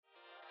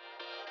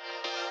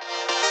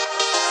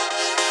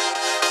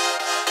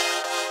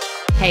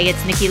Hey,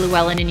 it's Nikki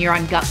Llewellyn, and you're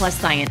on Gut Plus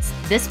Science.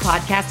 This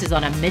podcast is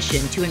on a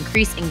mission to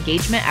increase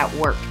engagement at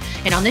work.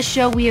 And on this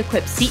show, we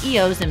equip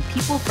CEOs and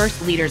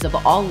people-first leaders of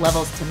all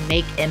levels to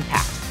make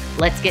impact.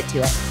 Let's get to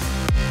it.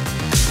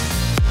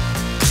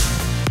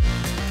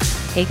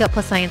 Hey, Gut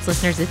Plus Science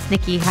listeners, it's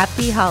Nikki.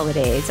 Happy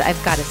holidays.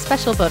 I've got a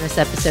special bonus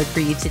episode for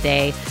you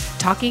today,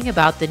 talking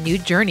about the new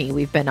journey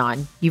we've been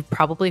on. You've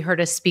probably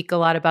heard us speak a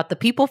lot about the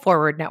People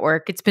Forward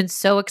Network. It's been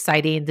so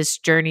exciting, this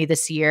journey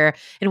this year.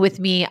 And with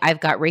me,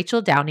 I've got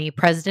Rachel Downey,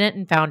 president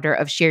and founder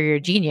of Share Your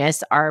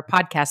Genius, our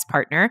podcast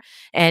partner.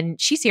 And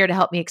she's here to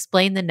help me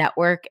explain the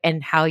network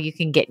and how you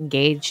can get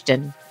engaged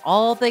and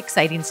all the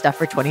exciting stuff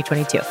for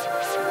 2022.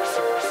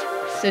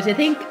 So to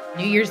think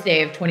New Year's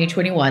Day of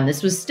 2021,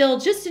 this was still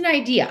just an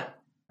idea.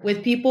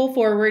 With People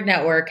Forward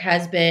Network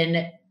has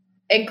been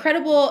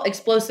incredible,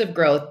 explosive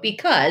growth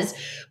because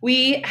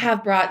we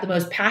have brought the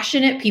most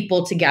passionate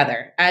people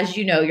together. As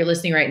you know, you're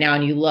listening right now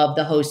and you love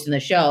the host in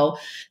the show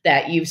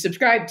that you've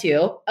subscribed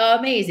to.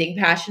 Amazing,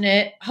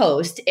 passionate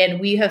host. And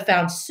we have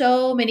found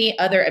so many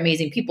other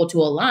amazing people to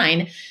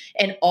align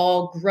and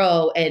all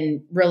grow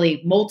and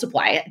really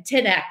multiply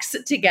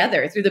 10x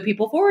together through the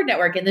People Forward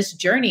Network. And this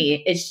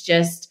journey is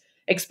just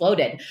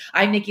exploded.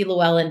 I'm Nikki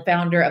Llewellyn,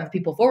 founder of the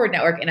People Forward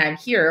Network, and I'm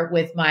here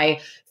with my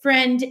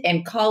friend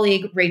and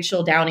colleague,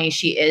 Rachel Downey.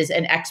 She is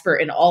an expert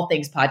in all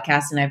things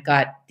podcasts, and I've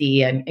got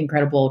the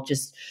incredible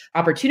just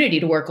opportunity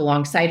to work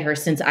alongside her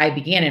since I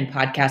began in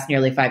podcasts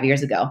nearly 5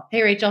 years ago.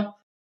 Hey, Rachel.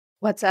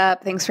 What's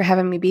up? Thanks for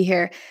having me be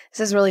here. This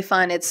is really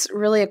fun. It's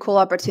really a cool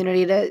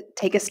opportunity to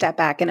take a step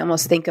back and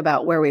almost think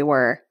about where we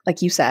were,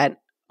 like you said,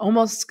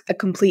 almost a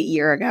complete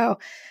year ago.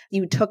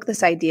 You took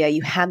this idea,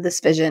 you had this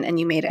vision, and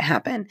you made it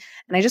happen.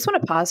 And I just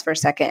want to pause for a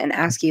second and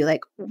ask you,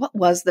 what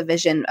was the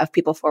vision of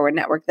People Forward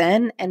Network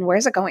then, and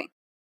where's it going?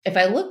 If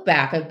I look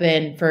back, I've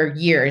been for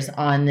years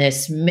on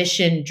this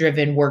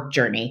mission-driven work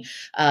journey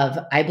of,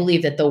 I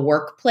believe that the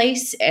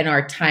workplace and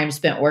our time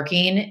spent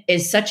working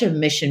is such a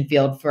mission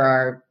field for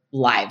our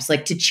lives,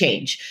 like to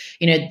change.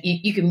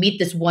 You can meet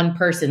this one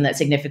person that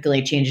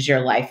significantly changes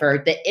your life,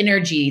 or the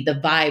energy, the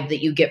vibe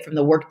that you get from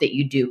the work that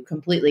you do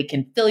completely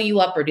can fill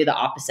you up or do the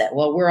opposite.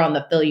 Well, we're on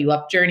the fill you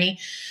up journey.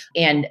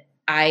 And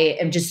I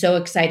am just so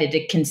excited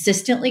to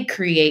consistently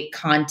create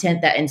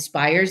content that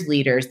inspires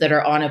leaders that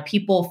are on a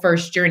people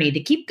first journey to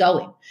keep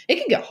going. It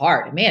can get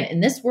hard, man, in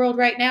this world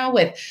right now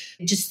with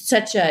just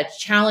such a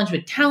challenge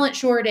with talent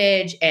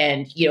shortage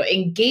and,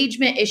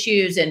 engagement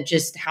issues and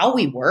just how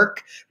we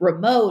work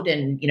remote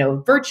and,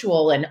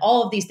 virtual and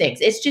all of these things.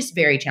 It's just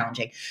very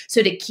challenging.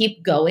 So to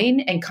keep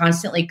going and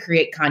constantly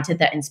create content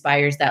that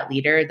inspires that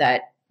leader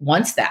that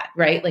wants that,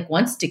 right? Like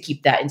wants to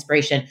keep that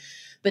inspiration.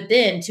 But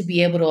then to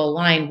be able to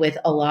align with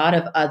a lot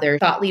of other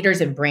thought leaders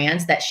and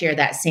brands that share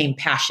that same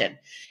passion.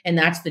 And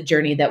that's the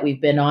journey that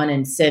we've been on.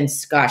 And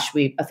since,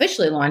 we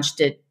officially launched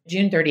it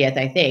June 30th,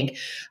 I think.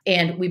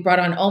 And we brought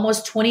on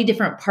almost 20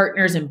 different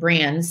partners and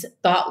brands,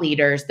 thought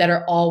leaders that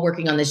are all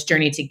working on this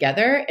journey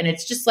together. And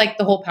it's just like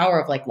the whole power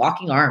of like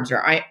locking arms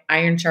or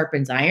iron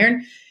sharpens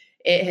iron.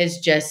 It has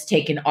just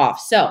taken off.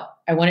 So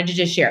I wanted to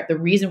just share the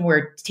reason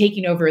we're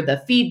taking over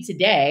the feed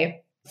today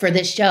for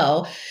this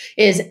show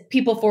is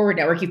People Forward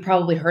Network. You've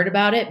probably heard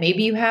about it.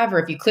 Maybe you have, or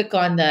if you click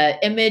on the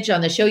image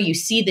on the show, you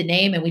see the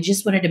name. And we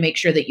just wanted to make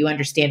sure that you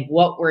understand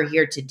what we're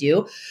here to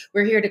do.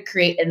 We're here to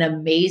create an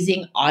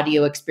amazing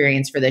audio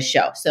experience for this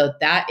show. So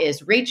that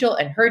is Rachel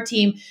and her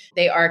team.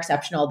 They are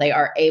exceptional. They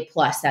are A+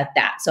 at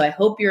that. So I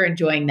hope you're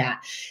enjoying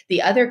that.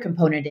 The other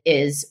component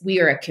is we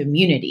are a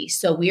community.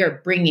 So we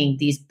are bringing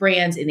these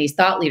brands and these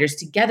thought leaders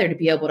together to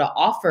be able to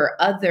offer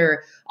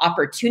other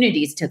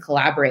opportunities to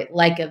collaborate,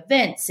 like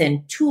events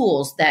and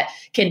tools that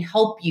can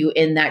help you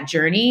in that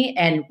journey.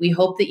 And we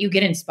hope that you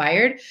get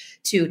inspired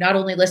to not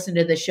only listen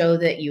to the show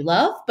that you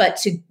love, but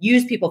to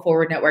use People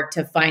Forward Network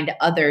to find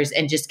others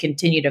and just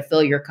continue to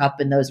fill your cup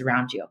and those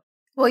around you.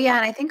 Well, yeah.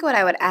 And I think what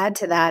I would add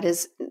to that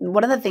is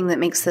one of the things that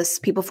makes this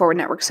People Forward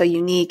Network so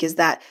unique is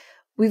that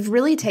we've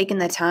really taken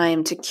the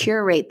time to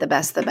curate the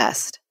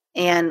best.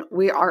 And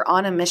we are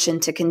on a mission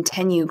to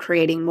continue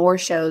creating more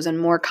shows and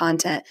more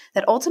content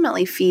that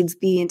ultimately feeds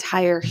the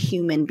entire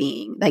human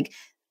being, like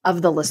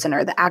of the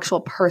listener, the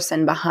actual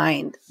person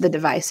behind the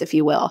device, if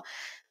you will.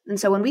 And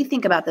so when we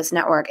think about this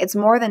network, it's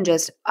more than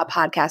just a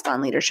podcast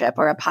on leadership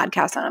or a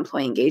podcast on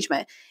employee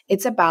engagement.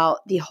 It's about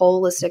the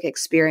holistic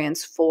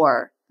experience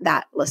for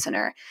that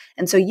listener.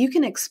 And so you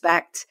can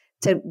expect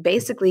to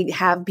basically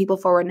have People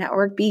Forward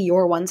Network be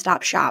your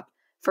one-stop shop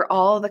for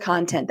all the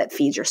content that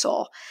feeds your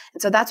soul.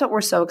 And so that's what we're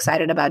so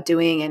excited about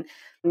doing. And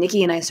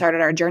Nikki and I started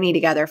our journey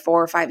together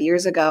 4 or 5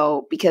 years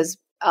ago because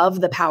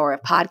of the power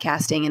of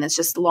podcasting, and it's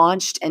just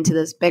launched into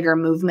this bigger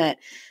movement.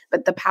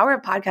 But the power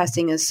of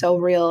podcasting is so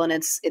real, and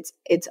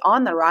it's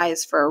on the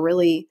rise for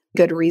really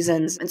good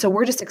reasons. And so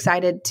we're just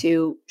excited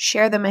to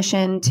share the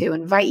mission, to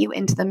invite you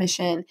into the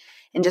mission,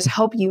 and just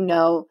hope you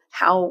know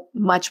how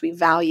much we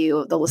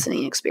value the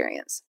listening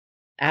experience.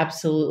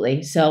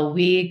 Absolutely. So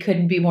we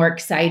couldn't be more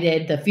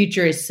excited. The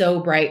future is so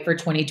bright for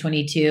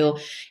 2022.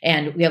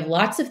 And we have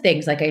lots of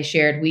things, like I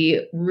shared.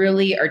 We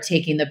really are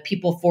taking the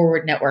People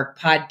Forward Network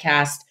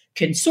podcast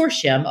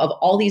consortium of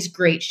all these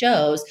great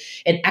shows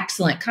and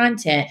excellent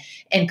content,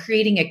 and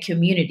creating a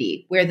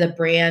community where the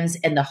brands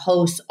and the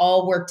hosts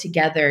all work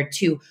together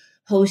to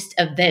host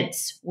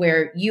events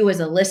where you as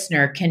a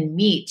listener can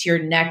meet your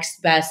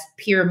next best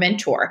peer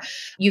mentor.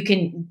 You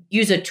can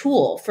use a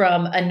tool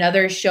from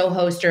another show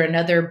host or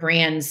another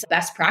brand's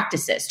best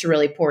practices to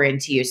really pour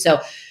into you.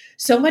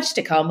 So much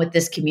to come with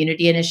this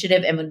community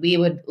initiative. And we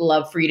would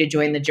love for you to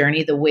join the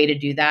journey. The way to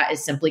do that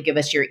is simply give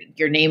us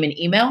your name and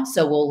email.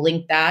 So we'll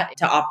link that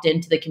to opt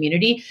into the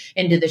community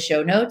into the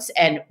show notes.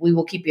 And we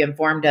will keep you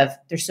informed of,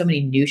 there's so many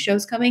new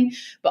shows coming,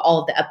 but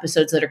all of the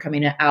episodes that are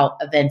coming out,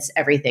 events,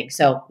 everything.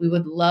 So we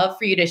would love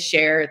for you to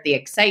share the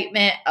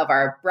excitement of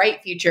our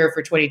bright future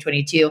for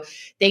 2022.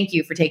 Thank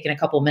you for taking a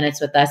couple minutes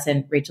with us.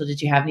 And Rachel,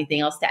 did you have anything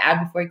else to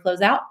add before we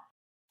close out?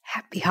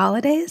 Happy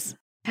holidays.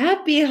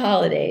 Happy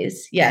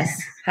holidays. Yes.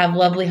 Have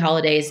lovely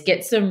holidays.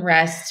 Get some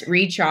rest,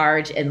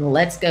 recharge, and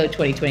let's go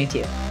 2022.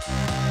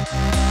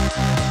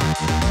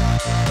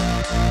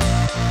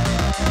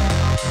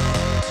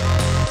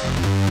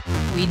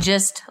 We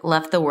just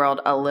left the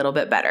world a little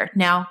bit better.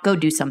 Now go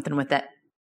do something with it.